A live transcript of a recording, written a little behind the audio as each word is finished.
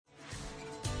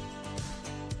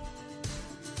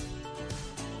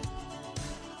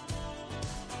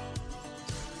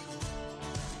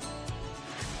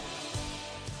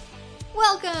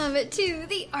Welcome to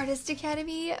the Artist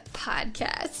Academy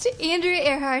podcast. Andrea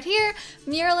Earhart here,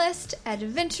 muralist,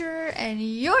 adventurer, and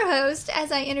your host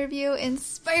as I interview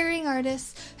inspiring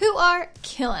artists who are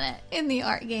killing it in the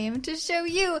art game to show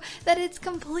you that it's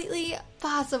completely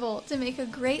possible to make a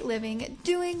great living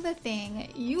doing the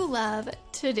thing you love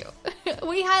to do.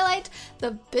 We highlight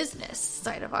the business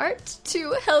side of art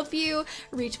to help you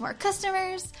reach more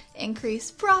customers,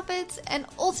 increase profits, and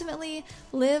ultimately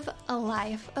live a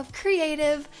life of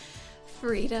creative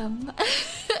freedom.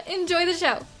 Enjoy the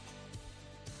show.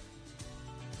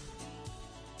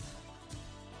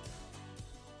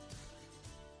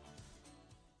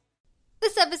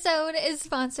 This episode is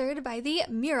sponsored by the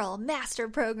Mural Master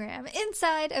Program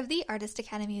inside of the Artist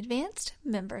Academy Advanced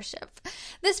membership.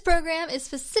 This program is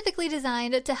specifically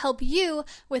designed to help you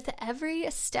with every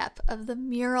step of the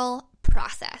mural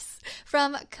process,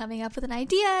 from coming up with an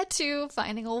idea to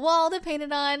finding a wall to paint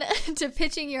it on to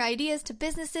pitching your ideas to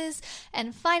businesses,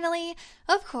 and finally,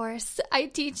 of course, I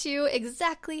teach you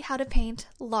exactly how to paint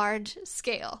large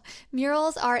scale.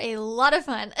 Murals are a lot of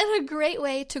fun and a great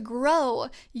way to grow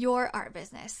your art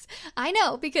business. I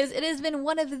know, because it has been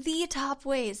one of the top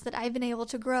ways that I've been able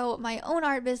to grow my own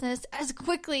art business as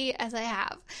quickly as I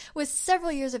have. With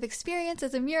several years of experience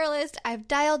as a muralist, I've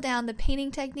dialed down the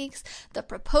painting techniques, the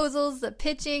proposals, the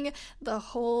pitching, the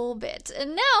whole bit.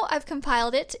 And now I've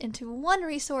compiled it into one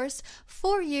resource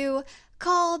for you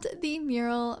called the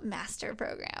Mural Master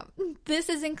Program. This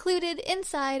is included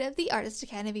inside of the Artist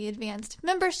Academy Advanced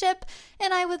membership,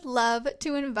 and I would love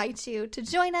to invite you to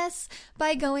join us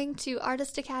by going to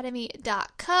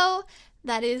artistacademy.co,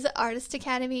 that is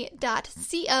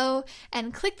artistacademy.co,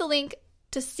 and click the link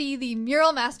to see the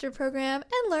Mural Master Program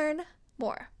and learn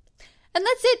more. And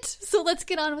that's it, so let's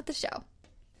get on with the show.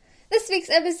 This week's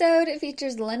episode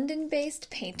features London-based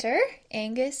painter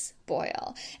Aengus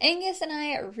Boyle. Aengus and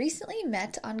I recently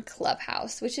met on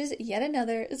Clubhouse, which is yet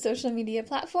another social media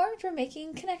platform for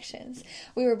making connections.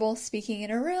 We were both speaking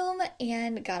in a room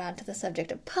and got onto the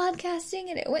subject of podcasting,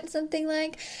 and it went something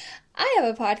like, I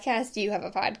have a podcast, you have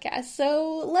a podcast,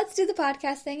 so let's do the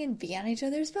podcast thing and be on each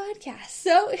other's podcasts.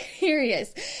 So here he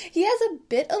is. He has a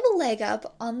bit of a leg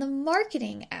up on the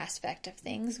marketing aspect of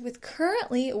things with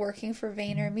currently working for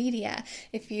VaynerMedia.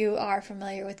 If you are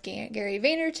familiar with Gary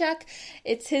Vaynerchuk,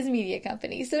 it's his media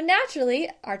company. So naturally,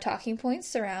 our talking points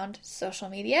surround social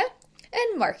media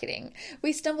and marketing.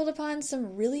 We stumbled upon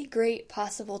some really great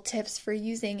possible tips for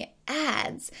using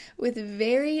ads with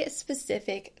very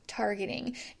specific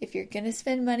targeting. If you're going to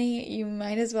spend money, you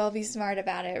might as well be smart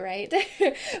about it, right?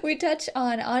 We touch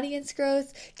on audience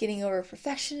growth, getting over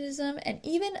perfectionism, and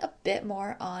even a bit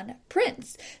more on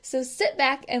prints. So sit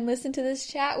back and listen to this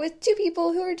chat with two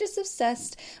people who are just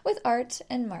obsessed with art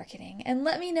and marketing, and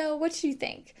let me know what you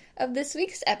think of this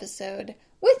week's episode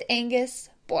with Aengus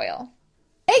Boyle.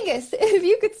 Aengus, if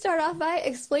you could start off by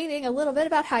explaining a little bit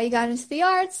about how you got into the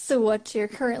arts, what you're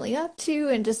currently up to,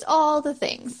 and just all the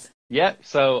things. Yeah,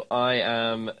 so I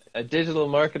am a digital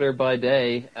marketer by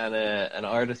day and an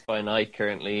artist by night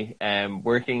currently,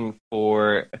 working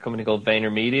for a company called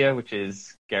VaynerMedia, which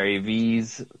is Gary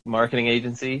V's marketing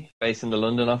agency based in the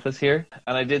London office here.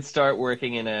 And I did start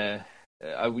working I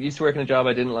used to work in a job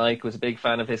I didn't like, was a big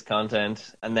fan of his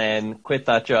content, and then quit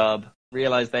that job.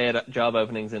 Realized they had job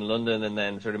openings in London, and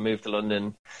then sort of moved to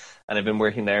London, and I've been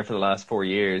working there for the last 4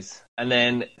 years. And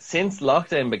then since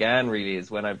lockdown began really is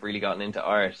when I've really gotten into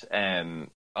art.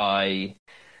 I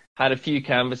had a few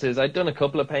canvases. I'd done a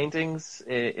couple of paintings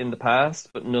in the past,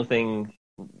 but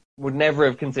would never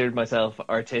have considered myself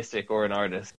artistic or an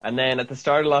artist. And then at the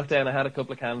start of lockdown, I had a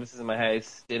couple of canvases in my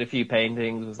house, did a few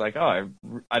paintings, was like, I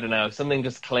don't know, something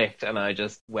just clicked, and I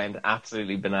just went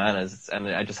absolutely bananas, and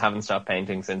I just haven't stopped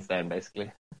painting since then,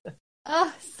 basically.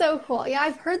 Oh, so cool. Yeah,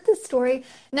 I've heard this story,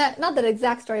 not that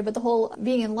exact story, but the whole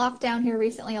being in lockdown here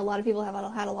recently, a lot of people have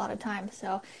had a lot of time,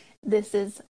 so this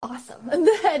is awesome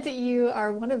that you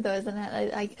are one of those,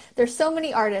 and there's so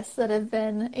many artists that have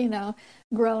been,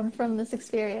 grown from this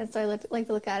experience. So I like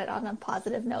to look at it on a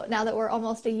positive note now that we're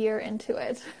almost a year into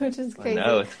it, which is crazy. I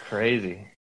know, it's crazy.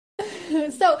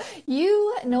 So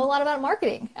you know a lot about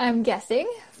marketing, I'm guessing,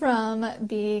 from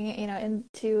being,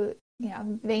 into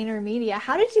VaynerMedia.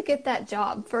 How did you get that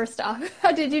job, first off?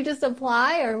 Did you just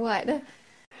apply or what?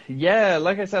 Yeah,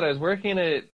 like I said, I was working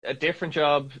a different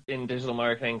job in digital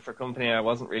marketing for a company I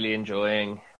wasn't really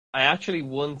enjoying. I actually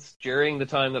once, during the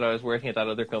time that I was working at that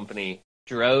other company,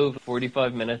 drove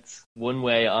 45 minutes one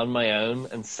way on my own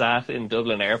and sat in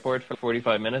Dublin airport for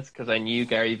 45 minutes because I knew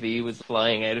Gary V was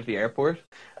flying out of the airport,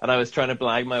 and I was trying to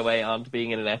blag my way on to being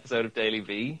in an episode of Daily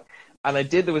V. And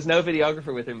there was no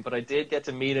videographer with him, but I did get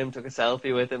to meet him, took a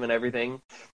selfie with him and everything.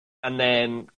 And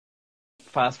then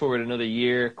fast forward another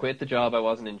year, quit the job I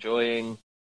wasn't enjoying,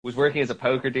 was working as a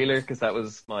poker dealer because that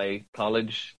was my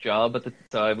college job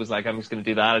so I was like, I'm just going to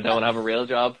do that. I don't want to have a real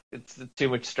job. It's too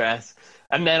much stress.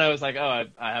 And then I was like, oh,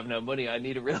 I have no money. I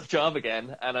need a real job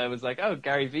again. And I was like, oh,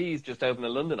 Gary V's just opened a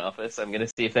London office. I'm going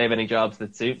to see if they have any jobs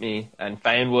that suit me, and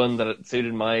found one that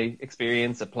suited my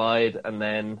experience, applied, and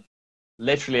then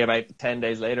literally about 10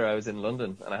 days later, I was in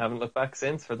London, and I haven't looked back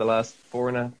since for the last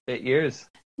 4.5 years.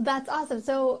 That's awesome.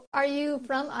 So are you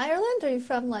from Ireland or are you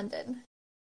from London?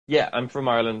 Yeah, I'm from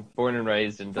Ireland, born and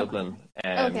raised in Dublin.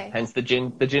 Okay. Hence the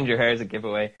ginger hair is a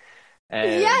giveaway.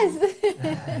 Yes!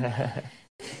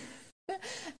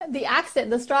 The accent,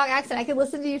 the strong accent. I could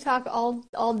listen to you talk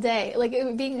all day. Like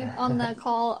being on the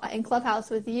call in Clubhouse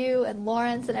with you and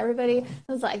Lawrence and everybody,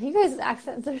 I was like, you guys'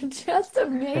 accents are just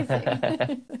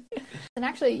amazing. And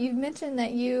actually, you mentioned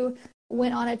that you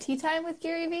went on a tea time with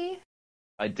Gary Vee.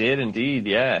 I did indeed,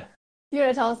 yeah. You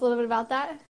want to tell us a little bit about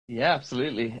that? Yeah,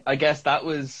 absolutely. I guess that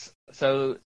was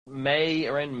around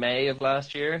May of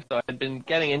last year. So I'd been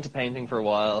getting into painting for a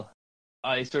while.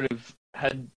 I sort of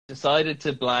had decided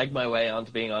to blag my way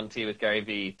onto being on tea with Gary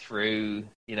Vee through,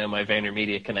 my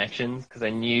VaynerMedia connections, because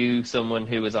I knew someone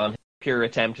who was on pure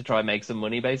attempt to try and make some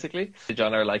money, basically.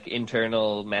 On our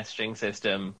internal messaging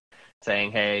system,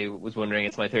 saying, hey, was wondering,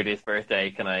 it's my 30th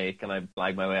birthday, can I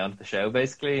blag my way onto the show,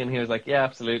 basically? And he was like, yeah,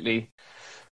 absolutely.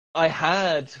 I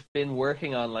had been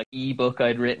working on ebook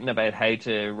I'd written about how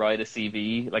to write a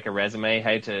CV, a resume,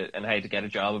 how to get a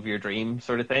job of your dream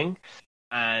sort of thing.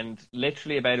 And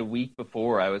literally about a week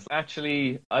before, I was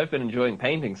I've been enjoying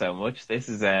painting so much. This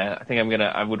is,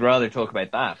 I would rather talk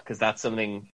about that, because that's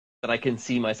something that I can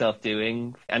see myself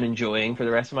doing and enjoying for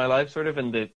the rest of my life, sort of.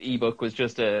 And the ebook was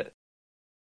just and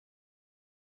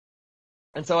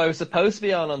so I was supposed to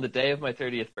be on the day of my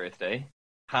 30th birthday,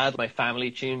 had my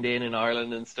family tuned in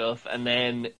Ireland and stuff. And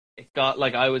then it got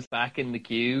I was back in the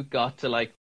queue, got to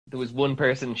there was one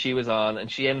person, she was on,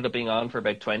 and she ended up being on for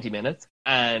about 20 minutes.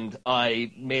 And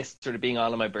I missed sort of being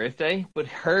on my birthday. But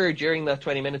during that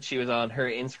 20 minutes she was on, her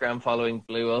Instagram following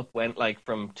blew up, went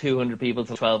from 200 people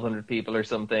to 1,200 people or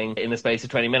something in the space of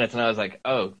 20 minutes. And I was like,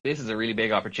 oh, this is a really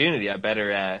big opportunity. I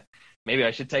better, maybe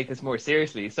I should take this more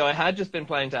seriously. So I had just been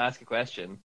planning to ask a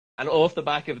question. And off the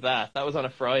back of that was on a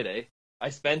Friday. I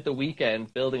spent the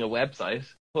weekend building a website,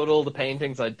 put all the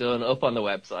paintings I'd done up on the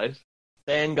website,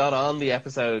 then got on the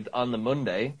episode on the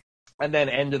Monday, and then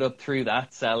ended up through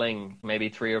that selling maybe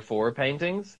 3 or 4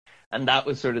 paintings. And that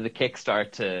was sort of the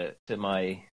kickstart to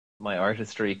my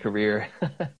artistry career.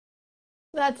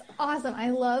 That's awesome.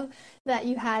 I love that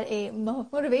you had a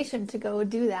motivation to go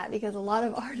do that, because a lot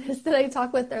of artists that I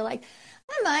talk with, they're like,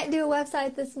 I might do a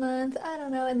website this month. I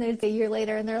don't know. And then a year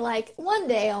later and they're like, one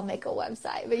day I'll make a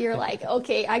website. But you're like,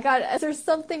 okay, there's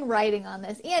something writing on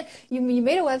this. And you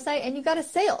made a website and you got a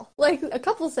sale, a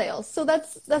couple sales. So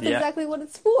that's exactly what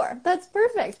it's for. That's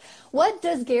perfect. What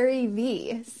does Gary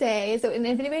Vee say? So, and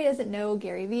if anybody doesn't know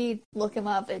Gary Vee, look him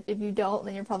up. If you don't,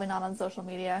 then you're probably not on social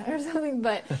media or something.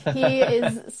 But he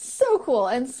is so cool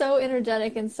and so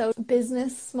energetic and so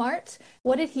business smart.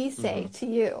 What did he say to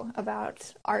you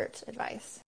about art advice?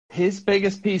 His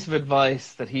biggest piece of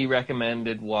advice that he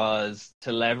recommended was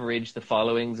to leverage the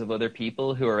followings of other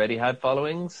people who already had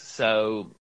followings.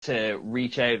 So to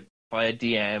reach out via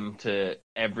DM to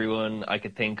everyone I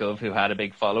could think of who had a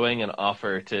big following and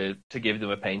offer to give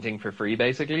them a painting for free,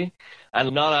 basically,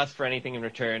 and not ask for anything in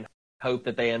return. Hope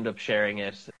that they end up sharing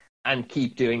it and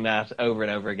keep doing that over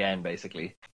and over again,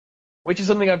 basically. Which is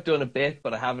something I've done a bit,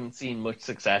 but I haven't seen much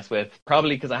success with.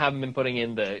 Probably because I haven't been putting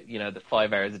in the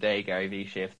 5 hours a day Gary Vee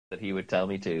shift that he would tell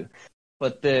me to.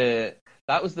 But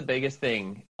that was the biggest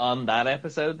thing on that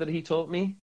episode that he taught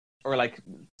me, or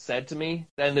said to me.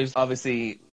 Then there's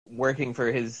obviously working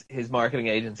for his marketing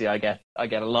agency. I get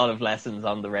a lot of lessons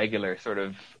on the regular sort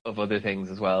of other things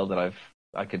as well that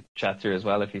I could chat through as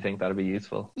well, if you think that'd be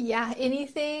useful. Yeah,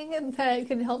 anything that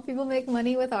can help people make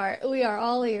money with art. We are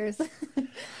all ears.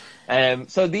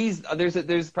 So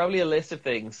there's probably a list of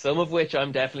things, some of which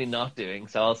I'm definitely not doing.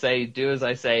 So I'll say, do as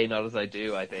I say, not as I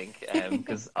do, I think,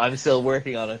 because I'm still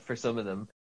working on it for some of them.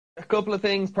 A couple of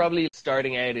things probably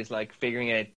starting out is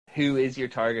figuring out who is your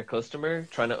target customer,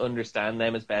 trying to understand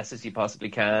them as best as you possibly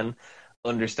can,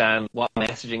 understand what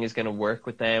messaging is going to work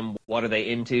with them, what are they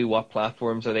into, what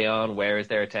platforms are they on, where is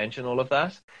their attention, all of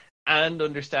that. And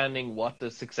understanding what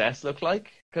does success look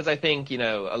like. Because I think,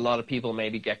 a lot of people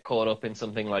maybe get caught up in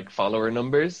something like follower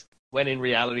numbers, when in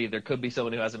reality there could be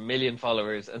someone who has 1 million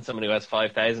followers and someone who has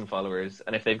 5,000 followers.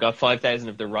 And if they've got 5,000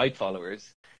 of the right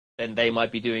followers, then they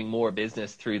might be doing more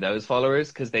business through those followers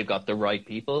because they've got the right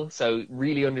people. So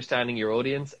really understanding your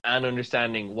audience and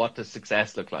understanding what does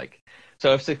success look like.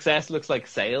 So if success looks like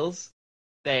sales,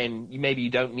 then maybe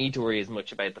you don't need to worry as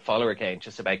much about the follower count,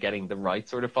 just about getting the right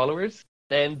sort of followers.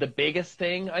 Then the biggest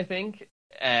thing, I think,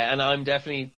 and I'm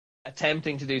definitely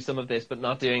attempting to do some of this, but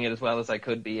not doing it as well as I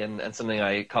could be, and something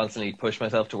I constantly push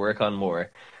myself to work on more.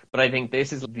 But I think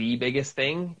this is the biggest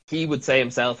thing. He would say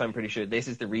himself, I'm pretty sure, this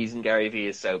is the reason Gary Vee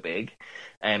is so big,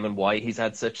 and why he's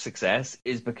had such success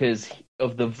is because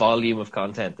of the volume of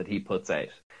content that he puts out.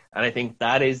 And I think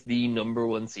that is the number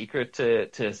one secret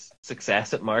to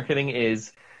success at marketing,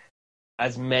 is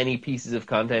as many pieces of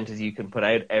content as you can put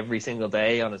out every single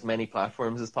day on as many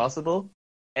platforms as possible.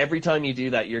 Every time you do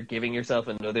that, you're giving yourself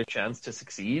another chance to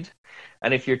succeed.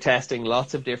 And if you're testing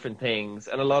lots of different things,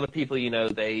 and a lot of people,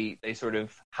 they sort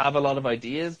of have a lot of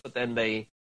ideas, but then they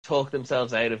talk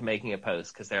themselves out of making a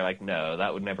post because they're like, no,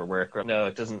 that would never work. Or, no,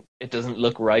 it doesn't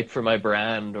look right for my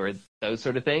brand, or those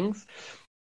sort of things.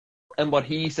 And what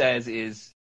he says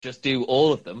is just do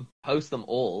all of them, post them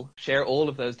all, share all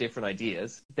of those different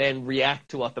ideas, then react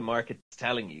to what the market's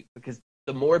telling you. Because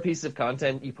the more pieces of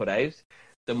content you put out,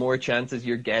 the more chances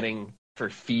you're getting for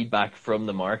feedback from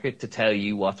the market to tell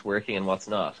you what's working and what's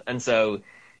not. And so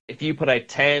if you put out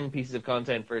 10 pieces of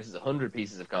content versus 100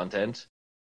 pieces of content,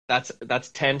 that's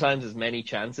 10 times as many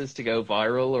chances to go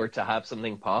viral or to have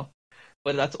something pop.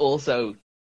 But that's also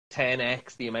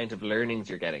 10x the amount of learnings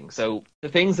you're getting. So the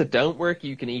things that don't work,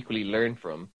 you can equally learn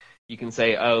from. You can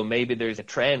say, oh, maybe there's a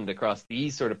trend across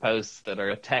these sort of posts that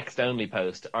are a text-only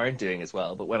post aren't doing as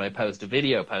well. But when I post a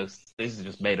video post, these are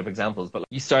just made-up examples, but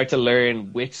you start to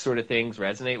learn which sort of things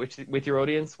resonate with your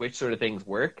audience, which sort of things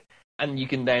work. And you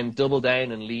can then double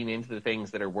down and lean into the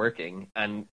things that are working.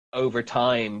 And over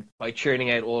time, by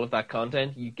churning out all of that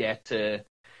content, you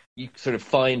sort of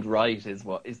find right, is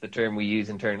what is the term we use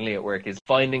internally at work, is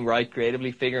finding right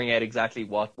creatively, figuring out exactly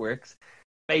what works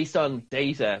based on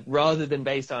data rather than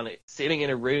based on it sitting in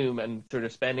a room and sort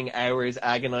of spending hours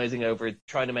agonizing over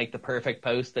trying to make the perfect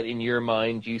post that in your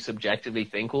mind you subjectively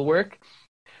think will work.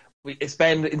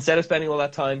 Instead of spending all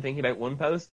that time thinking about one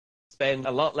post, spend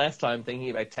a lot less time thinking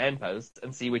about 10 posts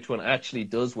and see which one actually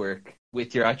does work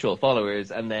with your actual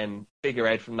followers, and then figure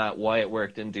out from that why it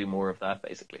worked and do more of that,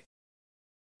 basically.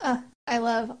 I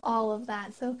love all of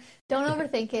that. So don't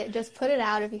overthink it. Just put it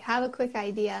out if you have a quick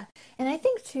idea. And I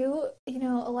think too, a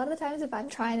lot of the times if I'm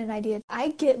trying an idea, I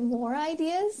get more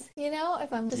ideas,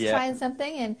 if I'm just trying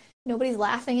something and nobody's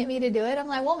laughing at me to do it. I'm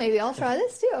like, well, maybe I'll try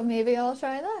this too. Maybe I'll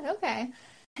try that. Okay.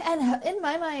 And in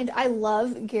my mind, I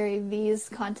love Gary Vee's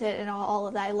content and all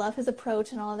of that. I love his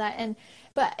approach and all of that.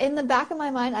 But in the back of my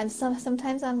mind,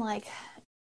 sometimes I'm like,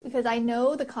 because I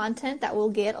know the content that will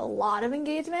get a lot of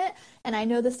engagement, and I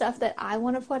know the stuff that I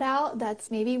want to put out that's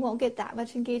maybe won't get that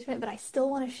much engagement, but I still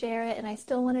want to share it, and I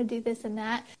still want to do this and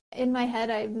that. In my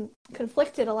head, I'm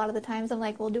conflicted a lot of the times. I'm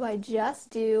like, well, do I just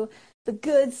do the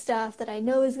good stuff that I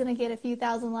know is going to get a few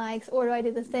thousand likes, or do I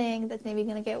do the thing that's maybe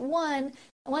going to get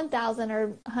 1,000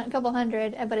 or a couple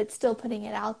hundred, but it's still putting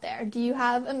it out there? Do you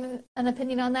have an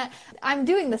opinion on that? I'm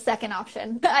doing the second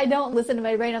option. I don't listen to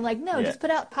my brain. I'm like, no, just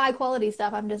put out high quality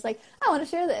stuff. I'm just like, I want to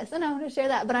share this and I want to share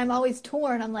that. But I'm always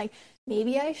torn. I'm like,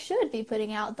 maybe I should be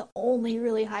putting out the only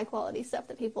really high quality stuff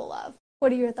that people love.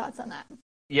 What are your thoughts on that?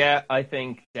 Yeah, I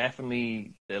think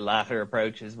definitely the latter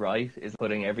approach is right, is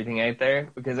putting everything out there.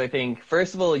 Because I think,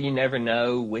 first of all, you never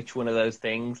know which one of those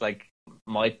things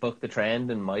might buck the trend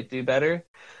and might do better.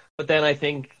 But then I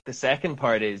think the second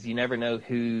part is you never know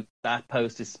who that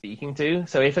post is speaking to.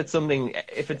 So if it's something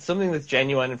that's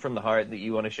genuine and from the heart that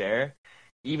you want to share,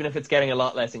 even if it's getting a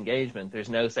lot less engagement, there's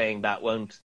no saying that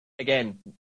won't, again,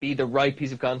 be the right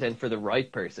piece of content for the right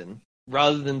person,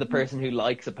 rather than the person who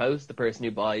likes a post, the person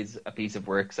who buys a piece of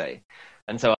work, say.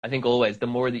 And so I think always the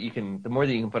more that you can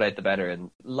put out, the better. And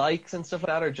likes and stuff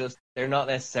like that they're not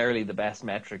necessarily the best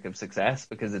metric of success,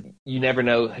 because you never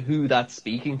know who that's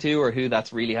speaking to or who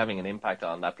that's really having an impact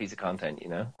on, that piece of content,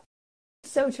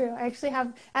 So true. I actually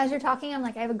have, as you're talking, I'm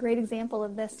like, I have a great example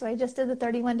of this. So I just did the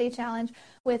 31-day challenge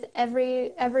with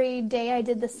every day I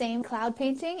did the same cloud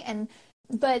painting,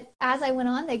 but as I went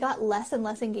on, they got less and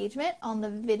less engagement on the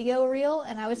video reel,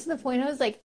 and I was to the point I was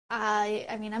like,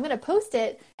 I mean, I'm going to post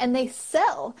it, and they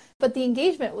sell, but the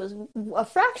engagement was a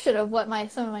fraction of what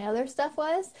some of my other stuff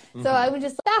was. Mm-hmm. So I was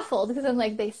just baffled, because I'm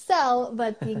like, they sell,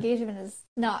 but the engagement is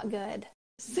not good.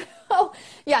 So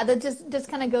yeah, that just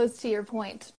kind of goes to your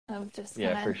point of just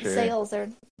kind of sales or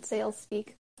sales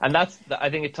speak. And I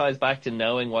think it ties back to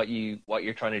knowing what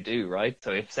you're trying to do, right?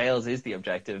 So if sales is the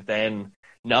objective, then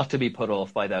not to be put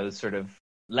off by those sort of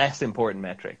less important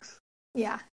metrics.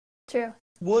 Yeah, true.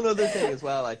 One other thing as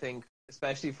well, I think,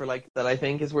 especially for like that I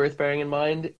think is worth bearing in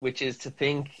mind, which is to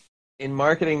think in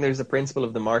marketing there's a principle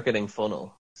of the marketing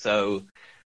funnel. So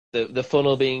the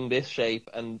funnel being this shape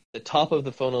and the top of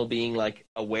the funnel being like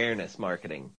awareness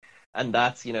marketing. And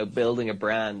that's, building a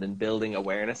brand and building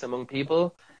awareness among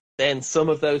people. Then some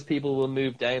of those people will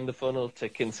move down the funnel to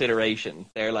consideration.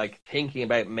 They're like thinking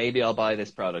about maybe I'll buy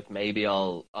this product, maybe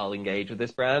I'll engage with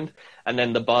this brand. And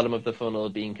then the bottom of the funnel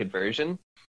being conversion.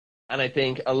 And I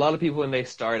think a lot of people when they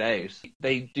start out,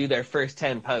 they do their first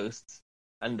 10 posts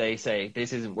and they say,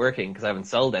 this isn't working because I haven't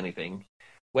sold anything.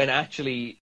 When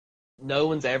actually no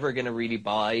one's ever going to really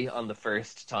buy on the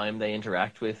first time they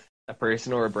interact with a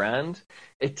person or a brand.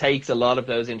 It takes a lot of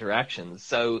those interactions.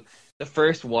 So the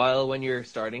first while when you're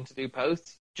starting to do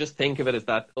posts, just think of it as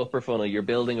that upper funnel. You're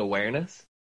building awareness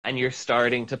and you're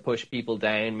starting to push people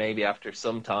down maybe after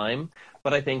some time.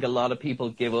 But I think a lot of people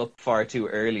give up far too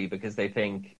early because they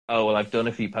think, oh, well, I've done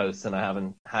a few posts and I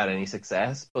haven't had any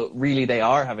success. But really they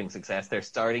are having success. They're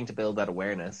starting to build that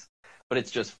awareness. But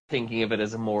it's just thinking of it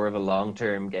as more of a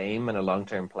long-term game and a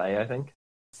long-term play, I think.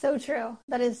 So true.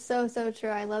 That is so, so true.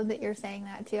 I love that you're saying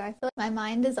that too. I feel like my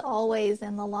mind is always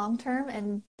in the long term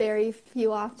and very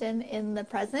few often in the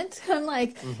present. I'm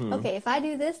like, okay, if I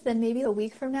do this, then maybe a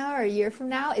week from now or a year from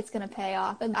now, it's going to pay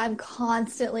off. And I'm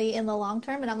constantly in the long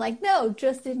term and I'm like, no,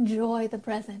 just enjoy the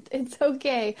present. It's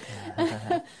okay.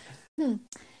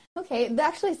 Okay,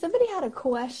 actually, somebody had a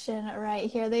question right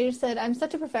here. They just said, I'm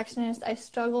such a perfectionist. I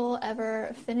struggle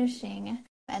ever finishing,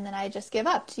 and then I just give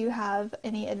up. Do you have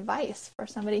any advice for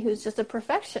somebody who's just a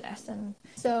perfectionist? And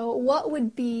so what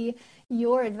would be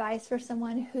your advice for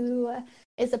someone who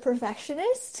is a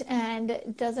perfectionist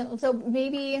and doesn't, so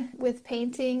maybe with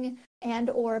painting and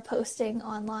or posting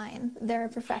online, they're a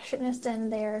perfectionist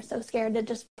and they're so scared to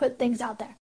just put things out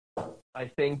there? I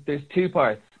think there's two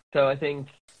parts. So I think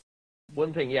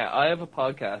one thing, I have a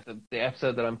podcast. The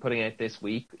episode that I'm putting out this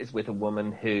week is with a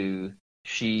woman who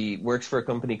she works for a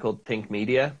company called Think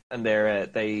Media, and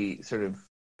they sort of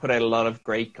put out a lot of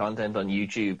great content on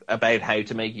YouTube about how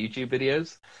to make YouTube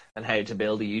videos and how to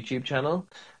build a YouTube channel.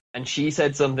 And she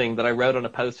said something that I wrote on a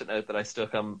post-it note that I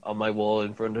stuck on my wall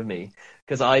in front of me,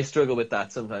 because I struggle with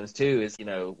that sometimes too, is,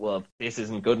 well, this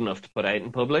isn't good enough to put out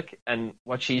in public. And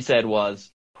what she said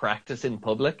was, practice in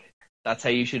public. That's how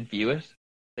you should view it.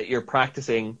 That you're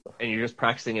practicing and you're just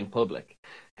practicing in public.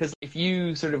 Because if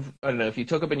you if you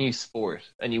took up a new sport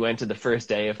and you went to the first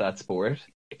day of that sport,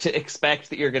 to expect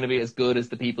that you're going to be as good as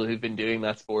the people who've been doing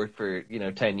that sport for,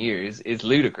 10 years is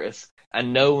ludicrous.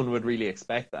 And no one would really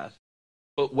expect that.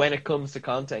 But when it comes to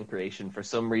content creation, for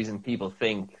some reason, people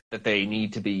think that they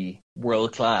need to be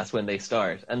world class when they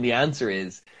start. And the answer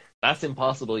is, that's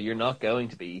impossible. You're not going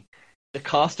to be. The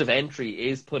cost of entry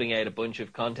is putting out a bunch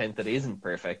of content that isn't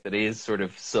perfect, that is sort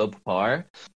of subpar,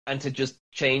 and to just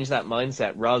change that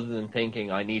mindset rather than thinking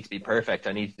I need to be perfect,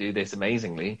 I need to do this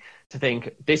amazingly, to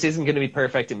think this isn't going to be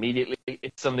perfect immediately.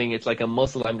 It's like a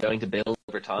muscle I'm going to build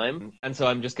over time. And so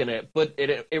I'm just going to, but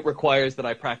it requires that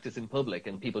I practice in public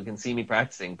and people can see me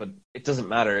practicing, but it doesn't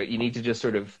matter. You need to just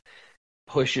sort of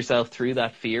push yourself through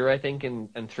that fear, I think,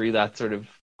 and through that sort of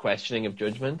questioning of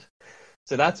judgment.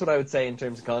 So that's what I would say in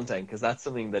terms of content, because that's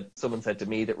something that someone said to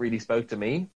me that really spoke to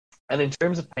me. And in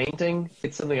terms of painting,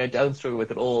 it's something I don't struggle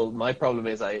with at all. My problem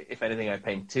is, if anything, I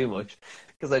paint too much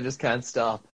because I just can't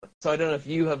stop. So I don't know if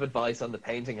you have advice on the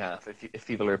painting half, if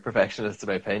people are perfectionists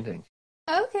about painting.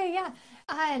 Okay, yeah.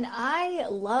 And I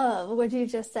love what you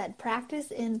just said, practice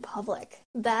in public.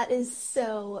 That is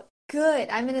so good.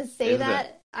 I'm going to say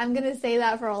that. I'm going to say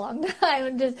that for a long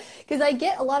time, just because I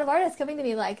get a lot of artists coming to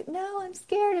me like, no, I'm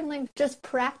scared. And like, just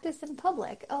practice in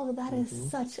public. Oh, that is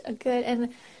such a good,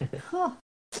 and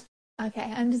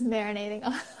okay, I'm just marinating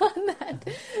on that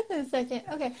in a second.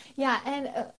 Okay, yeah.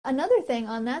 And another thing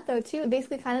on that though, too,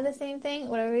 basically kind of the same thing.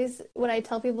 What I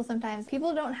tell people sometimes,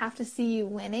 people don't have to see you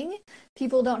winning.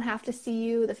 People don't have to see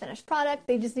you the finished product.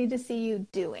 They just need to see you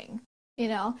doing. They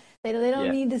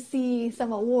don't need to see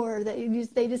some award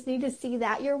they just need to see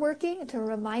that you're working, to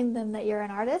remind them that you're an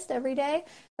artist every day.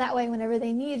 That way, whenever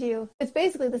they need you, it's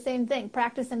basically the same thing.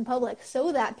 Practice in public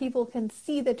so that people can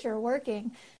see that you're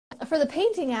working. For the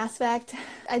painting aspect,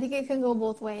 I think it can go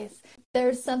both ways.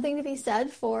 There's something to be said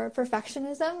for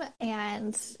perfectionism,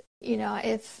 and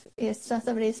if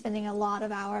somebody's spending a lot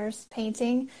of hours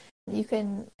painting, you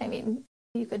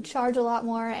could charge a lot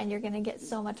more and you're going to get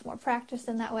so much more practice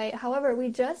in that way. However, we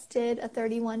just did a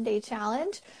 31-day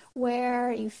challenge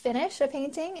where you finish a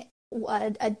painting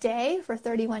a day for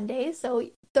 31 days. So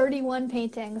 31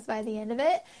 paintings by the end of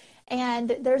it.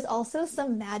 And there's also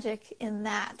some magic in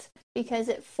that because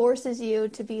it forces you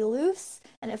to be loose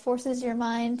and it forces your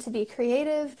mind to be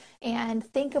creative and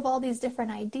think of all these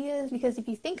different ideas, because if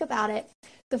you think about it,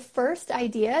 the first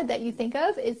idea that you think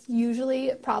of is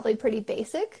usually probably pretty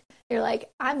basic. You're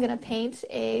like, I'm going to paint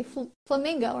a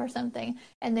flamingo or something.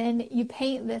 And then you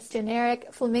paint this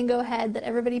generic flamingo head that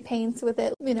everybody paints with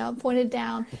it, pointed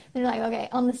down. And you're like, okay,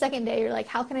 on the second day, you're like,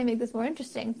 how can I make this more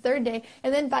interesting? Third day.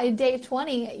 And then by day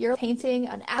 20, you're painting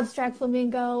an abstract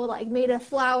flamingo, like made of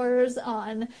flowers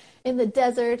in the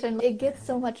desert. And it gets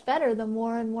so much better the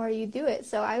more and more you do it.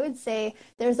 So I would say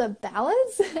there's a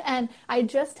balance. And I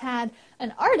just had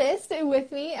an artist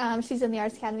with me. She's in the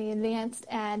Arts Academy Advanced,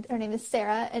 and her name is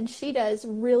Sarah, and she does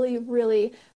really,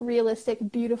 really realistic,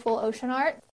 beautiful ocean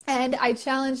art. And I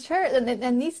challenged her,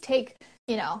 and these take,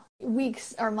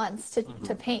 weeks or months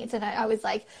to paint. And I was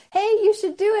like, hey, you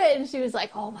should do it. And she was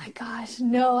like, oh my gosh,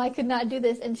 no, I could not do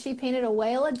this. And she painted a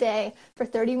whale a day for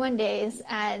 31 days,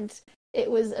 and it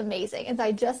was amazing. And so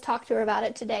I just talked to her about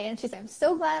it today, and she's like, I'm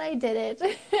so glad I did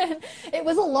it. It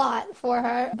was a lot for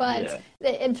her, but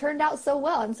it turned out so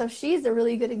well. And so she's a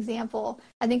really good example.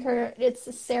 I think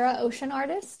it's Sarah Ocean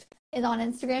Artist is on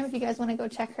Instagram if you guys want to go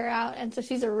check her out. And so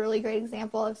she's a really great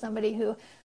example of somebody who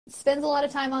spends a lot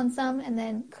of time on some and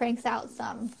then cranks out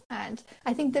some. And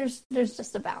I think there's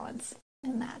just a balance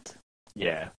in that.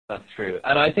 Yeah, that's true.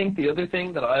 And I think the other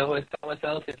thing that I always tell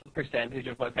myself is the percentage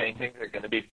of my paintings are going to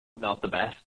be not the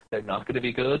best. They're not going to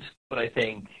be good. But I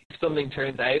think if something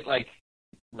turns out like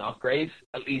not great,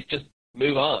 at least just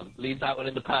move on. Leave that one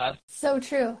in the past. So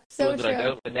true. So true. I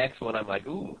don't, the next one I'm like,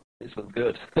 ooh, this one's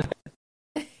good.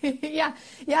 Yeah.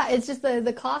 It's just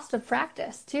the cost of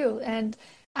practice too. And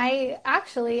I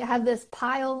actually have this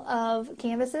pile of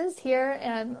canvases here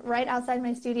and right outside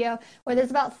my studio where there's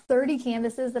about 30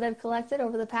 canvases that I've collected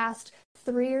over the past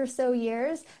 3 or so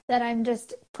years that I'm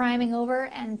just priming over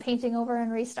and painting over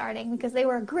and restarting, because they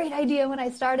were a great idea when I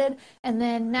started. And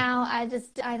then now I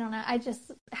don't know, I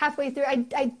just halfway through,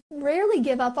 I rarely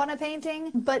give up on a painting,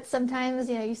 but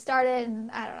sometimes, you start it and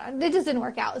I don't know, it just didn't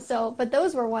work out. So, but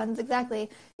those were ones exactly.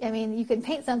 I mean, you can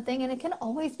paint something and it can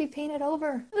always be painted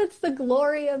over. That's the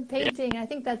glory of painting. I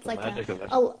think that's like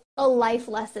a life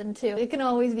lesson too. It can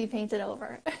always be painted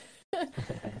over.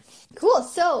 Cool.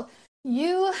 So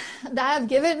you have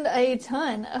given a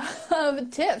ton of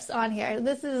tips on here.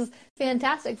 This is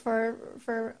fantastic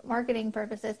for marketing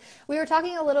purposes. We were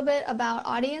talking a little bit about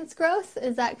audience growth.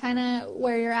 Is that kind of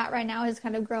where you're at right now, is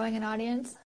kind of growing an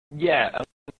audience? Yeah.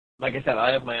 Like I said,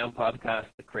 I have my own podcast,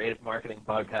 the Creative Marketing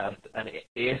Podcast, and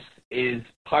it is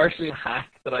partially a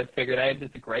hack that I've figured out.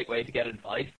 It's a great way to get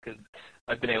advice because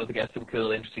I've been able to get some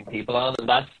cool, interesting people on, and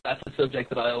that's a subject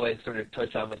that I always sort of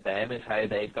touch on with them, is how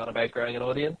they've gone about growing an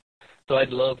audience. So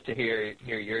I'd love to hear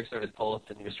your sort of thoughts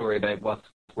and your story about what's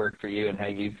worked for you and how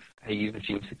you've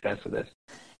achieved success with this.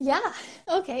 Yeah.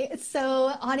 Okay.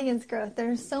 So audience growth,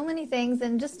 there's so many things,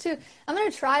 and I'm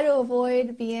going to try to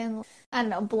avoid being,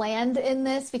 bland in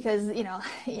this, because, you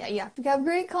have to have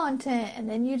great content and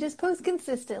then you just post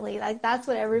consistently. Like, that's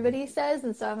what everybody says.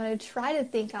 And so I'm going to try to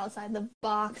think outside the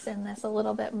box in this a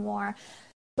little bit more.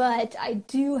 But I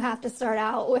do have to start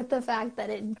out with the fact that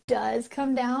it does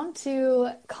come down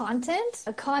to content.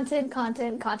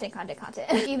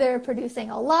 Either producing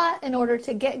a lot in order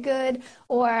to get good,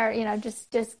 or,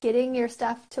 just getting your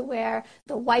stuff to where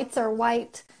the whites are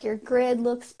white, your grid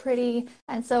looks pretty.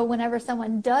 And so whenever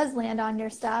someone does land on your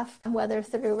stuff, whether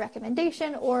through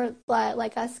recommendation or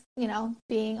like us,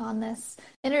 being on this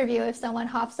interview, if someone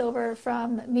hops over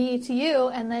from me to you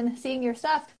and then seeing your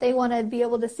stuff, they want to be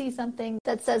able to see something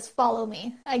that says follow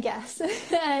me, I guess.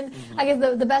 And I guess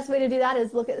the best way to do that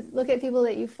is look at people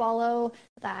that you follow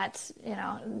that,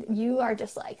 you are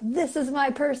just like, this is my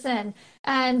person,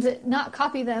 and not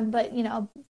copy them, but,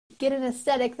 get an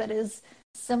aesthetic that is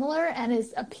similar and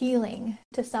is appealing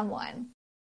to someone.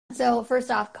 So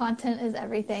first off, content is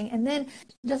everything. And then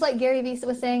just like Gary Vee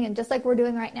was saying, and just like we're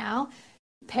doing right now,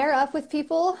 pair up with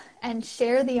people and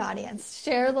share the audience,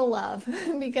 share the love,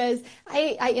 because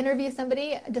I interview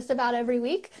somebody just about every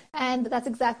week, and that's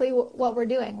exactly what we're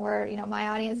doing. My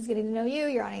audience is getting to know you,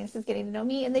 your audience is getting to know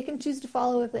me, and they can choose to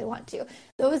follow if they want to.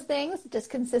 Those things, just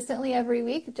consistently every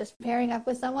week, just pairing up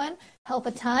with someone, help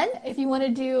a ton. If you want to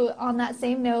do, on that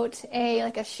same note,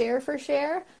 a share for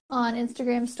share on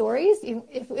Instagram stories,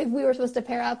 if we were supposed to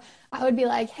pair up, I would be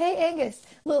like, hey, Aengus,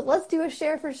 let's do a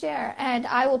share for share, and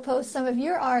I will post some of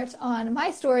your art on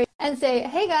my story, and say,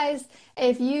 hey guys,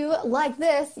 if you like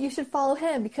this, you should follow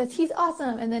him because he's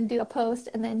awesome. And then do a post,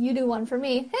 and then you do one for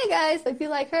me. Hey guys, if you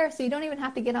like her, so you don't even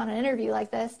have to get on an interview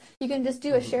like this. You can just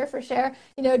do a share for share,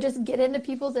 just get into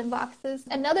people's inboxes.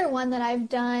 Another one that I've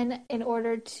done in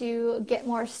order to get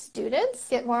more students,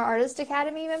 get more Artist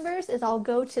Academy members, is I'll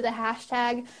go to the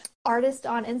hashtag artist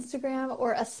on Instagram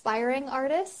or aspiring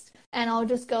artist, and I'll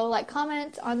just go like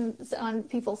comment on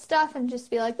people's stuff and just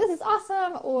be like, this is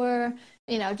awesome, or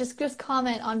just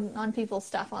comment on people's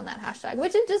stuff on that hashtag,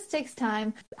 which it just takes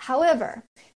time. However,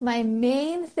 my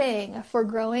main thing for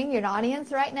growing your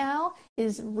audience right now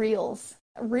is Reels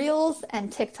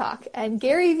and TikTok. And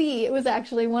Gary Vee was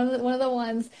actually one of the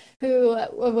ones who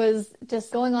was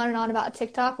just going on and on about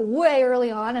TikTok way early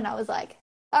on, and I was like,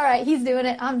 all right, he's doing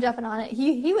it, I'm jumping on it.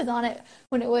 He was on it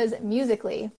when it was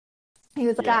Musical.ly. He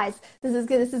was like, guys, this is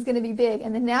good. This is going to be big.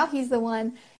 And then now he's the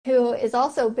one who is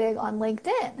also big on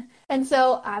LinkedIn. And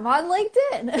so I'm on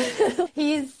LinkedIn.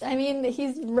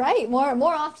 He's right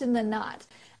more often than not.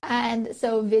 And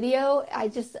so video, I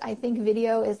think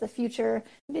video is the future.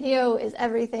 Video is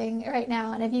everything right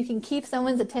now. And if you can keep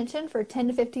someone's attention for 10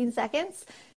 to 15 seconds,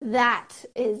 that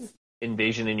is...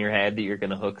 Envision in your head that you're going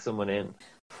to hook someone in.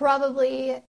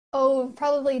 Probably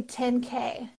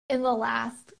 10K in the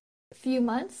last few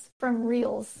months from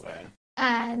Reels. Wow.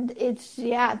 And it's,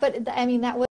 but I mean,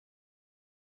 that was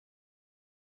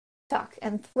TikTok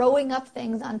and throwing up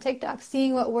things on TikTok,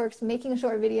 seeing what works, making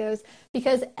short videos,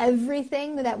 because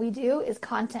everything that we do is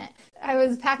content. I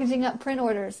was packaging up print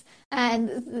orders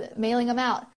and mailing them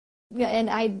out. And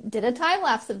I did a time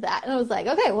lapse of that. And I was like,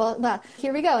 okay, well,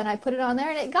 here we go. And I put it on there,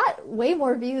 and it got way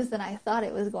more views than I thought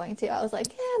it was going to. I was like,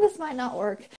 this might not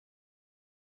work.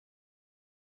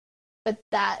 But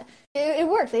it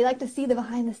worked. They like to see the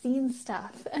behind the scenes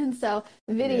stuff. And so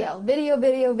video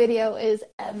is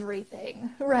everything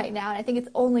right now. And I think it's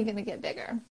only going to get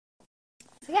bigger.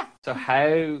 So yeah. So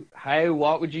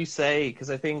what would you say? Because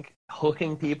I think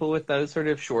hooking people with those sort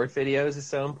of short videos is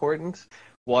so important.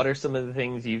 What are some of the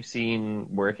things you've seen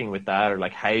working with that? Or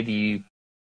like, how do you...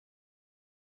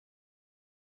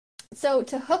 So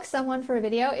to hook someone for a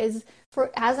video is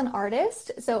as an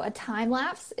artist, so a time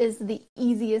lapse is the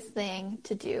easiest thing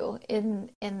to do in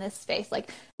this space.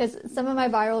 Like, because some of my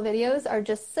viral videos are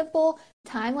just simple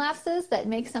time lapses that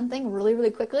make something really,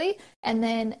 really quickly, and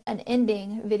then an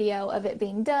ending video of it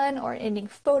being done, or an ending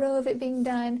photo of it being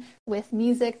done with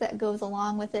music that goes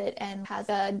along with it and has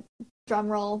a drum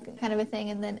roll kind of a thing,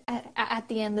 and then at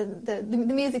the end the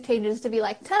music changes to be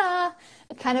like ta-da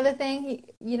kind of a thing.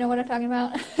 You know what I'm talking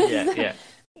about? Yeah.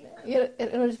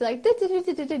 It'll just be like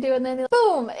do, and then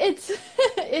boom, it's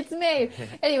made.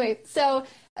 Anyway, so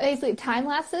basically time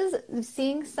lapses,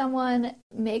 seeing someone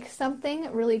make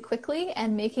something really quickly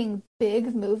and making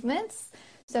big movements.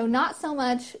 So not so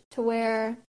much to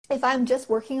where if I'm just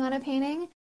working on a painting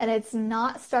and it's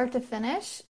not start to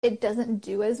finish, it doesn't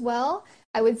do as well.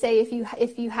 I would say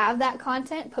if you have that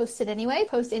content, post it anyway,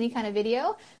 post any kind of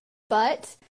video,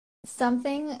 but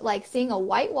something like seeing a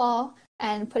white wall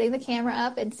and putting the camera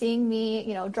up and seeing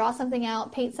me, draw something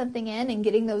out, paint something in, and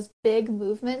getting those big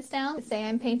movements down. Say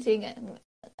I'm painting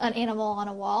an animal on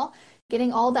a wall,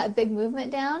 getting all that big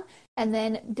movement down, and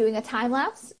then doing a time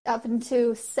lapse up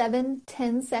into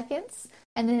 7-10 seconds,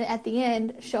 and then at the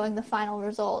end showing the final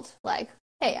result, like,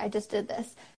 hey, I just did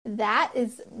this. That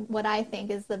is what I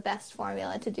think is the best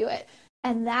formula to do it.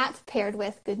 And that paired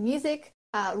with good music,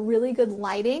 really good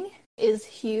lighting is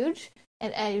huge.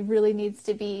 And it really needs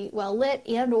to be well lit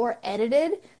and or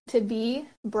edited to be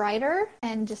brighter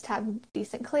and just have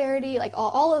decent clarity. Like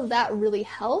all of that really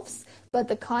helps. But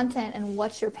the content and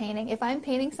what you're painting, if I'm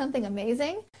painting something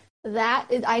amazing,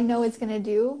 I know it's going to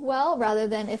do well, rather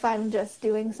than if I'm just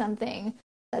doing something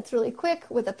that's really quick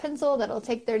with a pencil that'll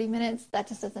take 30 minutes, that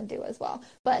just doesn't do as well.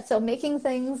 But so making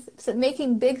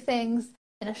big things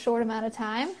in a short amount of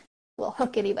time will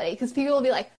hook anybody, because people will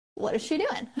be like, what is she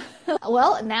doing?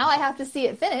 Well, now I have to see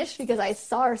it finish because I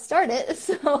saw her start it.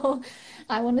 So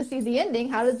I want to see the ending.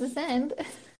 How does this end?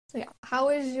 So yeah, how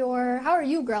are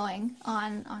you growing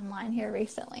online here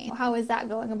recently? How is that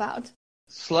going about?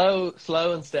 Slow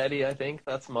and steady, I think.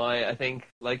 I think,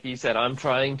 like you said, I'm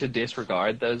trying to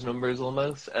disregard those numbers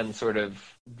almost and sort of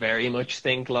very much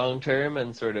think long term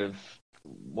and sort of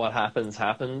what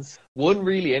happens. One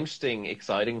really interesting,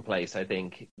 exciting place, I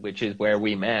think, which is where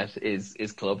we met, is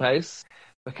Clubhouse,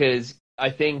 because I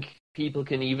think people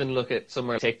can even look at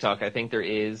somewhere like TikTok. I think there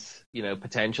is,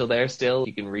 potential there still.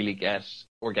 You can really get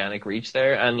organic reach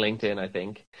there, and LinkedIn, I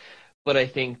think. But I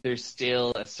think there's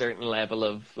still a certain level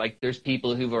of, like, there's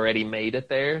people who've already made it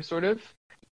there, sort of.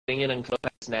 getting in on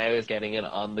Clubhouse now is getting in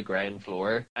on the ground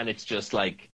floor, and it's just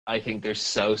like, I think there's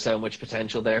so much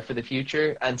potential there for the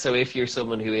future. And so if you're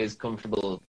someone who is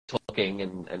comfortable talking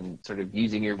and sort of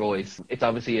using your voice, it's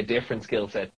obviously a different skill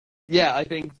set. Yeah, I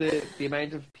think the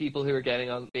amount of people who are getting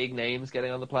on, big names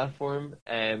getting on the platform,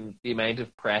 the amount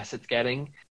of press it's getting,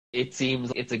 it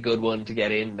seems it's a good one to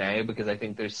get in now, because I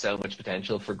think there's so much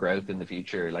potential for growth in the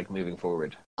future, like moving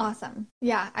forward. Awesome.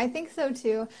 Yeah, I think so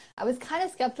too. I was kind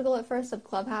of skeptical at first of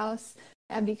Clubhouse,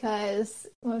 and because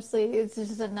mostly it's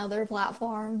just another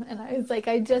platform, and I was like,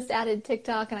 I just added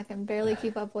TikTok and I can barely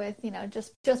keep up with,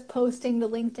 just posting to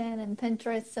LinkedIn and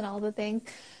Pinterest and all the things.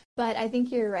 But I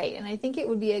think you're right, and I think it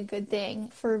would be a good thing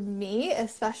for me,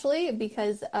 especially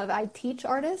because I teach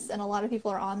artists, and a lot of people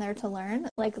are on there to learn,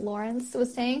 like Lawrence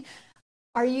was saying.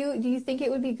 Do you think it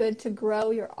would be good to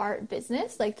grow your art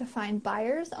business, like to find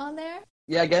buyers on there?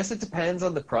 Yeah, I guess it depends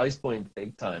on the price point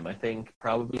big time. I think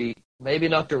probably, maybe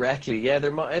not directly. Yeah,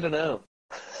 there might, I don't know.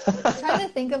 I'm trying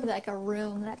to think of like a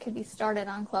room that could be started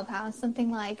on Clubhouse,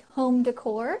 something like home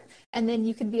decor, and then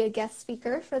you could be a guest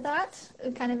speaker for that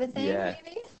kind of a thing, yeah.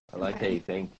 Maybe? I like how you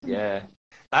think. Yeah.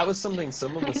 That was something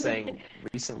someone was saying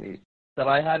recently that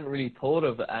I hadn't really thought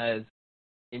of, as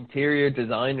interior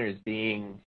designers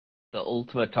being the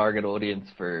ultimate target audience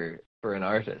for an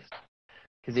artist.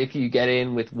 Because if you get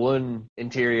in with one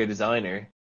interior designer,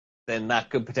 then that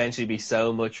could potentially be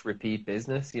so much repeat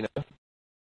business,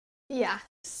 Yeah,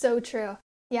 so true.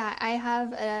 Yeah, I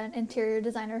have an interior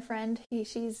designer friend.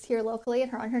 She's here locally,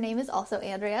 and her name is also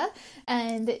Andrea,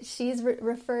 and she's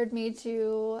referred me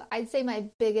to, I'd say, my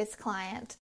biggest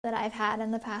client that I've had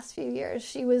in the past few years.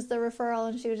 She was the referral,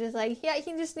 and she was just like, yeah,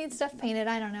 he just needs stuff painted.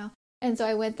 I don't know. And so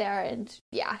I went there, and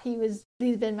yeah, he's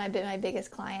been my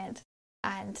biggest client,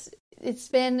 and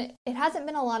it hasn't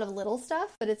been a lot of little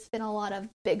stuff, but it's been a lot of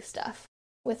big stuff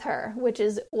with her, which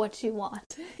is what you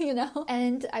want,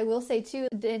 And I will say too,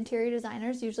 the interior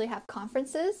designers usually have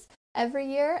conferences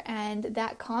every year, and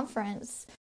that conference,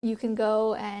 you can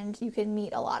go and you can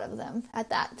meet a lot of them at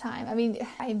that time. I mean,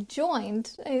 I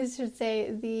should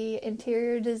say, the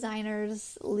Interior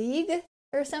Designers League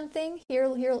or something here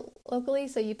locally,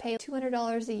 so you pay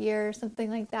 $200 a year or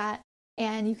something like that,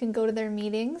 and you can go to their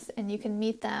meetings and you can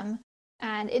meet them.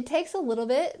 And it takes a little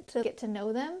bit to get to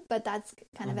know them, but that's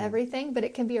kind of everything. But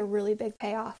it can be a really big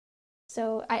payoff.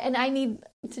 So I need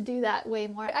to do that way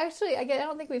more. Actually, I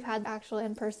don't think we've had actual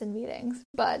in-person meetings,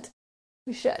 but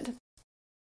we should.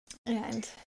 And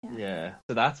yeah.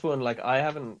 So that's one, like,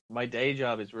 my day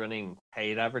job is running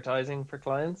paid advertising for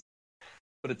clients,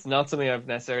 but it's not something I've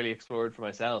necessarily explored for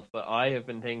myself. But I have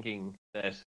been thinking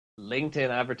that LinkedIn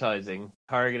advertising,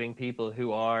 targeting people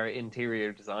who are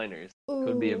interior designers,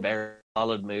 could be a very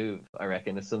solid move. I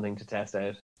reckon it's something to test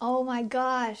out. Oh my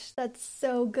gosh, that's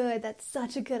so good. That's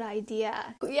such a good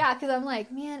idea. Yeah, because I'm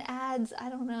like, man, ads, I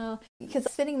don't know. Because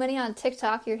spending money on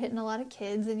TikTok, you're hitting a lot of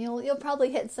kids, and you'll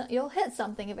probably hit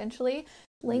something eventually.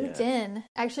 LinkedIn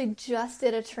actually just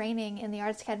did a training in the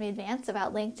Arts Academy Advance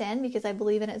about LinkedIn, because I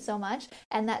believe in it so much.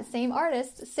 And that same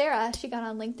artist, Sarah, she got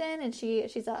on LinkedIn, and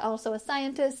she's also a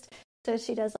scientist. So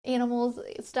she does animals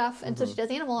stuff, and so she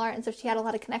does animal art, and so she had a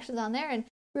lot of connections on there. And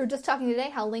we were just talking today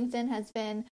how LinkedIn has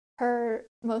been her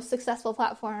most successful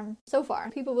platform so far.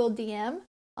 People will DM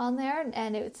on there,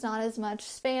 and it's not as much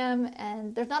spam,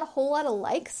 and there's not a whole lot of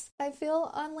likes, I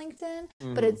feel, on LinkedIn,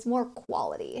 but it's more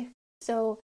quality.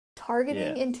 So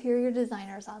targeting interior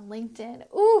designers on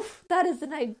LinkedIn, oof, that is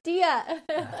an idea.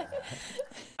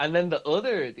 And then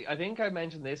I think I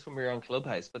mentioned this when we were on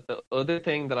Clubhouse, but the other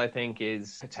thing that I think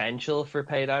is potential for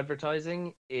paid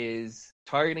advertising is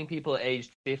targeting people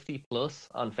aged 50 plus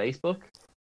on Facebook,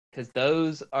 because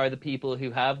those are the people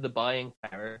who have the buying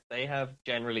power. They have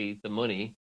generally the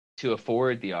money to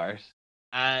afford the art,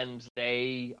 and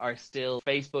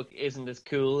Facebook isn't as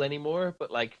cool anymore,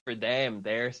 but like for them,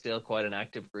 they're still quite an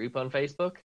active group on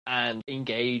Facebook and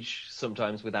engage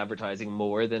sometimes with advertising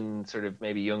more than sort of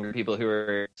maybe younger people who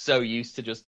are so used to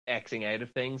just Xing out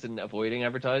of things and avoiding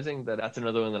advertising. That's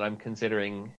another one that I'm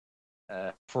considering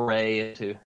foray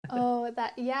into. Oh,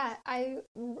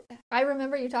 I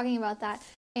remember you talking about that.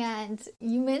 And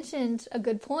you mentioned a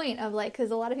good point of like,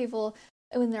 because a lot of people,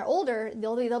 when they're older,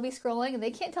 they'll be scrolling and they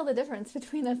can't tell the difference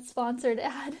between a sponsored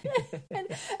ad and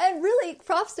really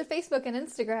props to Facebook and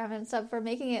Instagram and stuff for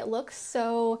making it look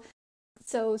so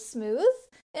smooth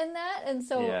in that. And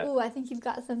so, I think you've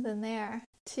got something there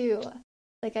too.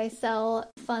 Like, I sell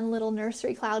fun little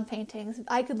nursery cloud paintings.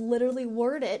 I could literally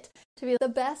word it to be the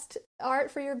best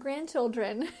art for your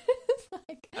grandchildren.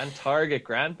 And target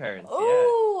grandparents.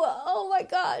 Oh, Oh my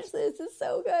gosh, this is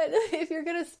so good. If you're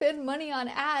going to spend money on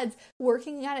ads,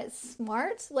 working at it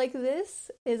smart like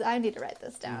this is, I need to write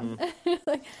this down.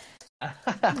 Like,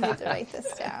 I need to write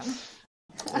this down.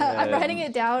 I'm writing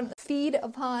it down. Feed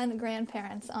upon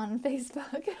grandparents on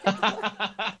Facebook.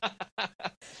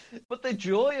 But the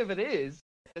joy of it is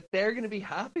that they're going to be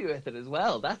happy with it as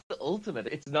well. That's the ultimate.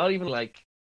 It's not even like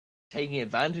taking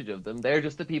advantage of them. They're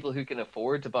just the people who can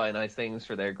afford to buy nice things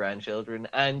for their grandchildren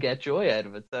and get joy out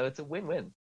of it. So it's a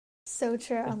win-win. So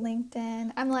true. On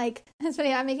LinkedIn, I'm like, it's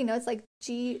funny, I'm making notes like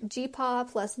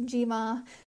G-pop plus Gma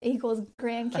equals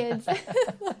grandkids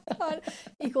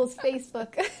equals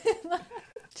Facebook.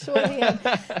 Shorthand.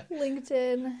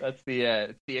 LinkedIn. That's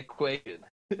the equation.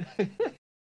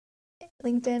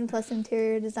 LinkedIn plus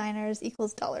interior designers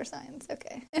equals $signs.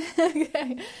 Okay.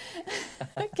 Okay.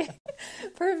 Okay.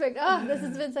 Perfect. Oh, this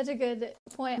has been such a good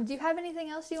point. Do you have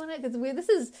anything else you want to? Because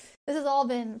this has all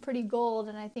been pretty gold,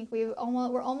 and I think we're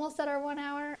almost at our 1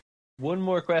 hour. One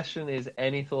more question is: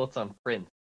 any thoughts on print?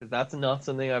 Because that's not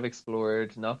something I've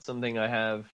explored, not something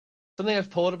I've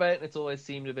thought about, and it's always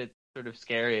seemed a bit sort of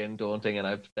scary and daunting, and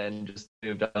I've then just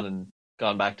moved on and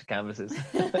gone back to canvases.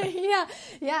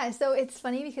 Yeah. So it's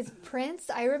funny because prints,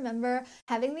 I remember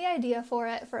having the idea for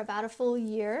it for about a full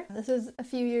year. This was a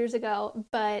few years ago,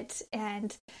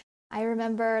 and I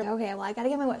remember, okay, well, I got to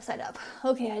get my website up.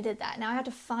 Okay, I did that. Now I have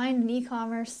to find an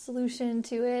e-commerce solution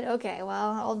to it. Okay,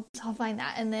 well, I'll find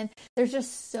that. And then there's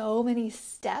just so many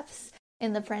steps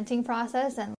in the printing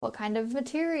process and what kind of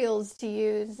materials to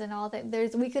use and all that.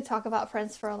 We could talk about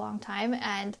prints for a long time,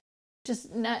 and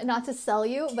just not to sell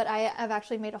you, but I have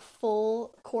actually made a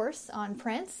full course on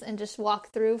prints and just walk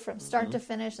through from start to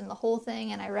finish and the whole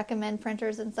thing. And I recommend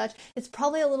printers and such. It's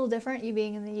probably a little different, you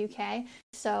being in the UK.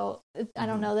 So I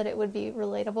don't know that it would be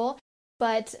relatable,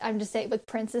 but I'm just saying, like,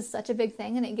 prints is such a big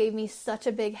thing, and it gave me such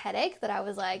a big headache that I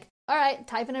was like, all right,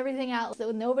 typing everything out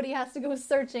so nobody has to go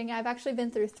searching. I've actually been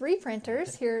through 3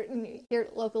 printers here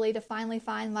locally to finally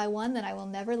find my one that I will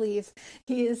never leave.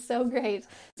 He is so great.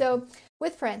 So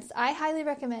with prints, I highly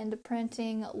recommend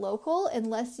printing local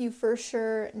unless you for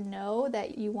sure know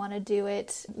that you want to do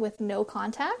it with no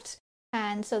contact.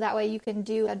 And so that way you can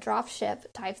do a drop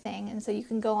ship type thing. And so you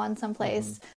can go on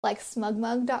someplace like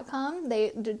smugmug.com,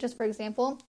 they just for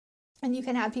example, and you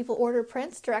can have people order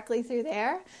prints directly through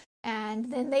there.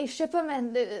 And then they ship them,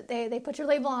 and they put your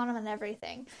label on them and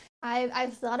everything.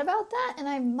 I've thought about that, and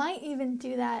I might even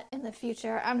do that in the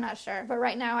future. I'm not sure. But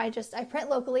right now I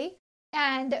print locally,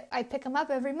 and I pick them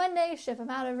up every Monday, ship them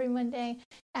out every Monday.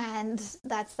 And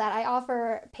that's that. I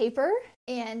offer paper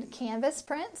and canvas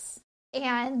prints.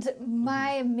 And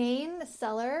my main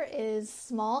seller is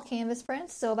small canvas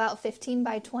prints, so about 15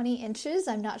 by 20 inches.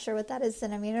 I'm not sure what that is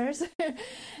centimeters.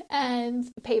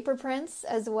 And paper prints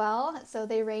as well. So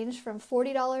they range from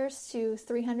 $40 to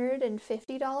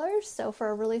 $350. So for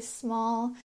a really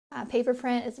small paper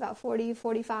print, it's about $40,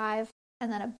 $45.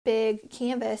 And then a big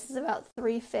canvas is about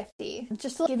 $350.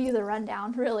 Just to give you the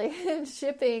rundown, really.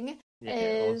 Shipping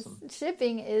is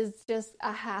just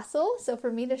a hassle. So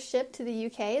for me to ship to the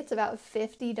UK, it's about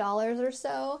 $50 or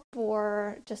so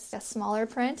for just a smaller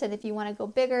print. And if you want to go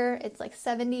bigger, it's like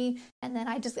 $70. And then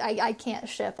I can't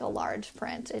ship a large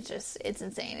print. It's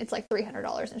insane. It's like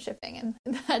 $300 in shipping,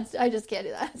 and I just can't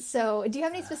do that. So do you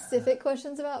have any specific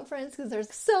questions about prints? Because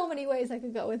there's so many ways I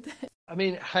could go with it. I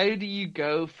mean, how do you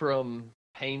go from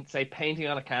painting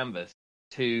on a canvas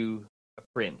to a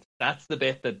print? That's the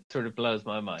bit that sort of blows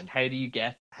my mind. How do you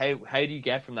get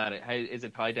from that? How is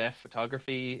it high def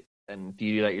photography, and do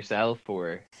you do that yourself,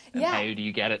 or how do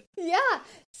you get it? Yeah.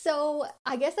 So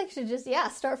I guess I should just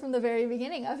start from the very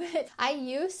beginning of it. I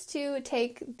used to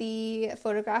take the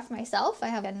photograph myself. I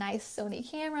have a nice Sony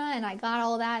camera, and I got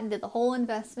all that and did the whole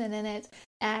investment in it.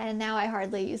 And now I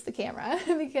hardly use the camera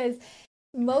because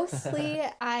mostly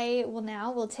I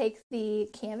will take the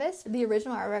canvas, the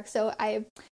original artwork. So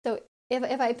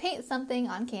if I paint something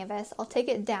on canvas, I'll take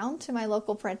it down to my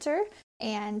local printer,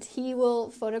 and he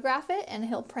will photograph it and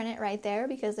he'll print it right there,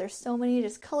 because there's so many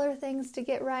just color things to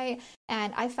get right.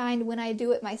 And I find when I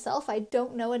do it myself, I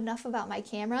don't know enough about my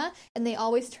camera, and they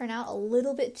always turn out a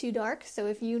little bit too dark. So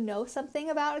if you know something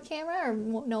about a camera or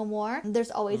know more,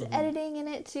 there's always editing in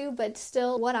it too. But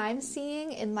still, what I'm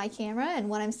seeing in my camera and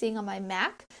what I'm seeing on my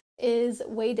Mac is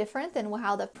way different than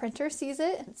how the printer sees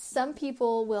it. Some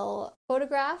people will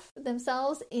photograph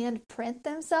themselves and print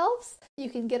themselves.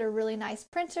 You can get a really nice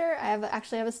printer. I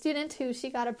actually have a student who she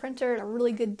got a printer at a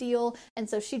really good deal, and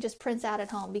so she just prints out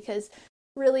at home, because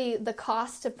really the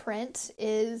cost to print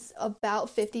is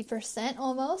about 50%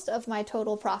 almost of my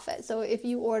total profit. So if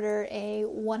you order a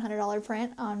 $100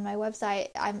 print on my website,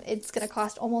 it's going to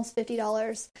cost almost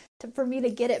 $50 for me to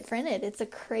get it printed. It's a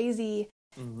crazy,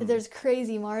 there's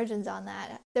crazy margins on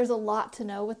that. There's a lot to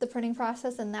know with the printing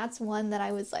process, and that's one that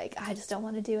I was like, I just don't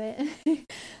want to do it.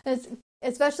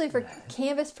 Especially for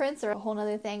canvas prints are a whole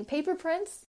nother thing. Paper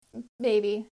prints,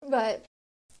 maybe, but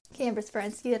canvas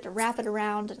prints, you have to wrap it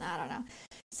around, and I don't know.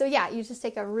 So yeah, you just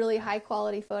take a really high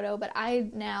quality photo, but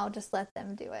I now just let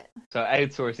them do it. So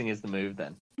outsourcing is the move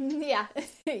then? Yeah.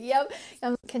 Yep.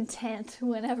 I'm content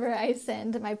whenever I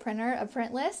send my printer a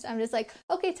print list. I'm just like,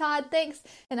 okay, Todd, thanks.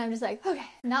 And I'm just like, okay,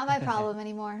 not my problem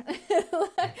anymore.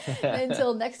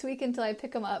 Until next week, until I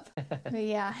pick them up. But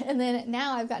yeah. And then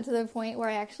now I've gotten to the point where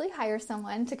I actually hire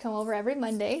someone to come over every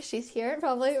Monday. She's here,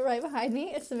 probably right behind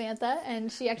me. It's Samantha. And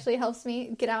she actually helps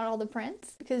me get out all the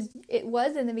prints, because it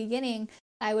was in the beginning,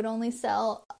 I would only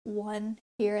sell one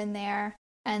here and there.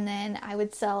 And then I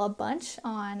would sell a bunch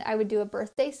I would do a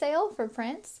birthday sale for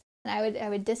prints, and I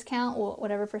would discount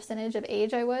whatever percentage of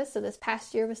age I was. So this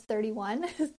past year was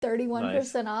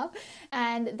 31% off.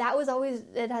 And that was always,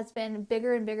 it has been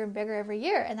bigger and bigger and bigger every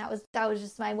year. And that was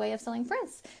just my way of selling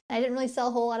prints. And I didn't really sell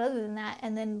a whole lot other than that.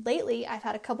 And then lately I've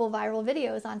had a couple viral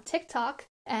videos on TikTok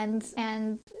and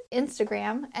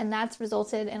Instagram, and that's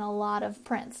resulted in a lot of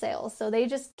print sales. So they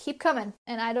just keep coming,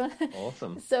 and I don't.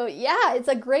 Awesome. So yeah, it's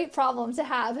a great problem to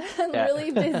have. I'm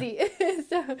really busy.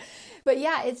 But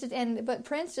yeah, it's just, but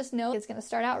prints, just know it's going to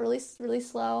start out really, really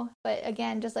slow. But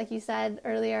again, just like you said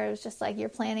earlier, it was just like you're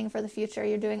planning for the future.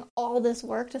 You're doing all this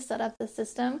work to set up the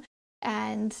system,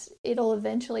 and it'll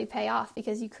eventually pay off,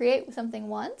 because you create something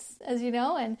once, as you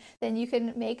know, and then you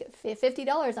can make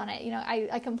 $50 on it. You know,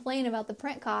 I complain about the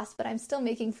print cost, but I'm still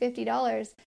making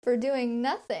 $50 for doing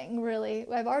nothing, really.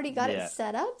 I've already got it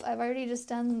set up. I've already just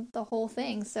done the whole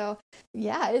thing. So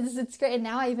yeah, it's great. And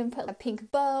now I even put a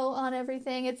pink bow on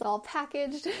everything. It's all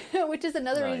packaged, which is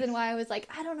another reason why I was like,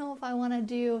 I don't know if I want to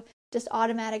do just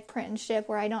automatic print and ship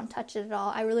where I don't touch it at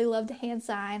all. I really love to hand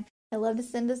sign. I love to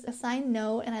send a signed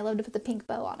note, and I love to put the pink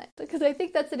bow on it, because I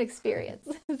think that's an experience.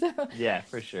 So, yeah,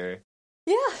 for sure.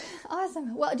 Yeah,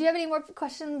 awesome. Well, do you have any more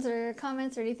questions or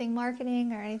comments or anything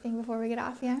marketing or anything before we get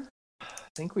off? Yeah.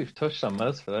 I think we've touched on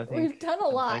most of it. I think we've done a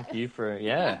lot. Thank you for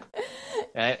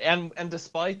and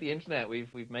despite the internet,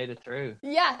 we've made it through.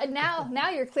 Yeah, and now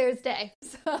you're clear as day.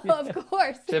 So of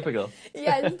course, typical.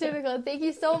 Yeah, it's typical. Thank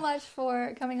you so much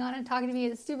for coming on and talking to me.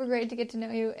 It's super great to get to know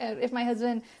you. If my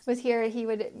husband was here, he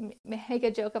would make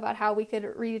a joke about how we could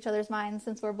read each other's minds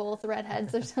since we're both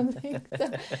redheads or something.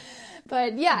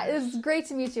 But yeah, it was great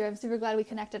to meet you. I'm super glad we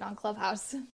connected on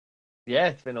Clubhouse. Yeah,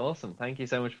 it's been awesome. Thank you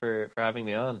so much for having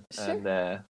me on. Sure. And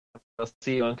I'll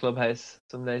see you on Clubhouse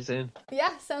someday soon.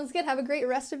 Yeah, sounds good. Have a great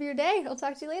rest of your day. I'll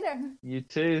talk to you later. You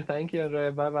too. Thank you,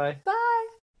 Andrea. Bye-bye. Bye.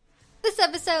 This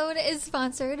episode is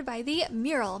sponsored by the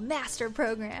Mural Master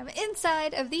Program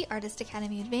inside of the Artist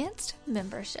Academy Advanced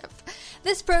membership.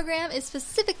 This program is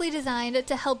specifically designed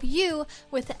to help you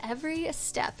with every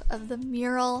step of the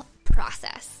mural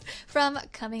process. From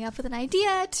coming up with an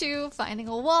idea, to finding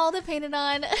a wall to paint it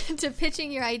on, to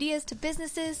pitching your ideas to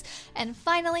businesses, and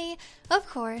finally, of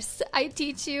course, I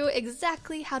teach you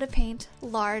exactly how to paint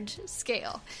large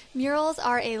scale. Murals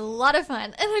are a lot of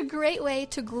fun and a great way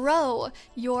to grow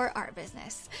your art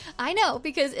business. I know,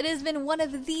 because it has been one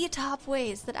of the top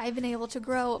ways that I've been able to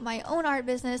grow my own art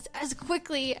business as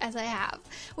quickly as I have.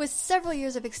 With several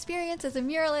years of experience as a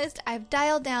muralist, I've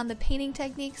dialed down the painting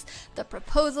techniques, the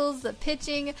proposals, the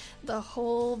pitching, the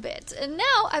whole bit. And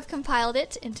now I've compiled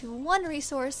it into one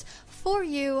resource for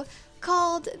you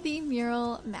called the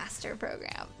Mural Master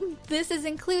Program. This is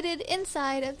included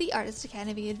inside of the Artist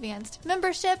Academy Advanced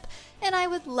membership, and I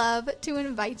would love to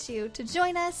invite you to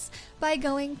join us by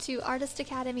going to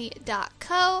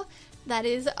artistacademy.co, that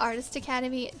is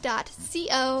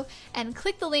artistacademy.co, and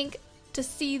click the link to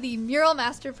see the Mural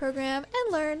Master Program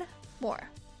and learn more.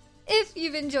 If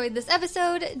you've enjoyed this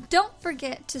episode, don't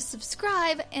forget to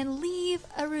subscribe and leave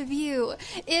a review.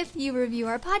 If you review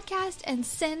our podcast and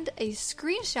send a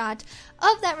screenshot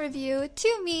of that review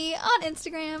to me on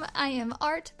Instagram, I am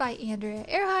Art by Andrea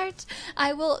Earhart.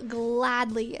 I will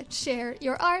gladly share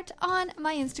your art on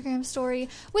my Instagram story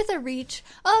with a reach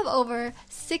of over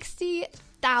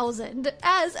 60,000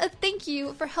 as a thank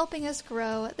you for helping us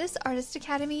grow this Artist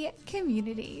Academy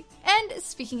community. And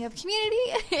speaking of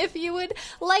community, if you would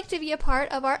like to be a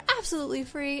part of our absolutely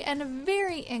free and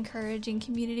very encouraging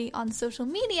community on social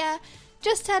media,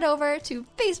 just head over to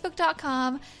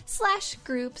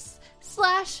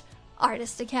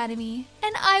facebook.com/groups/Artist Academy,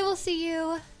 and I will see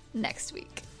you next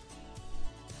week.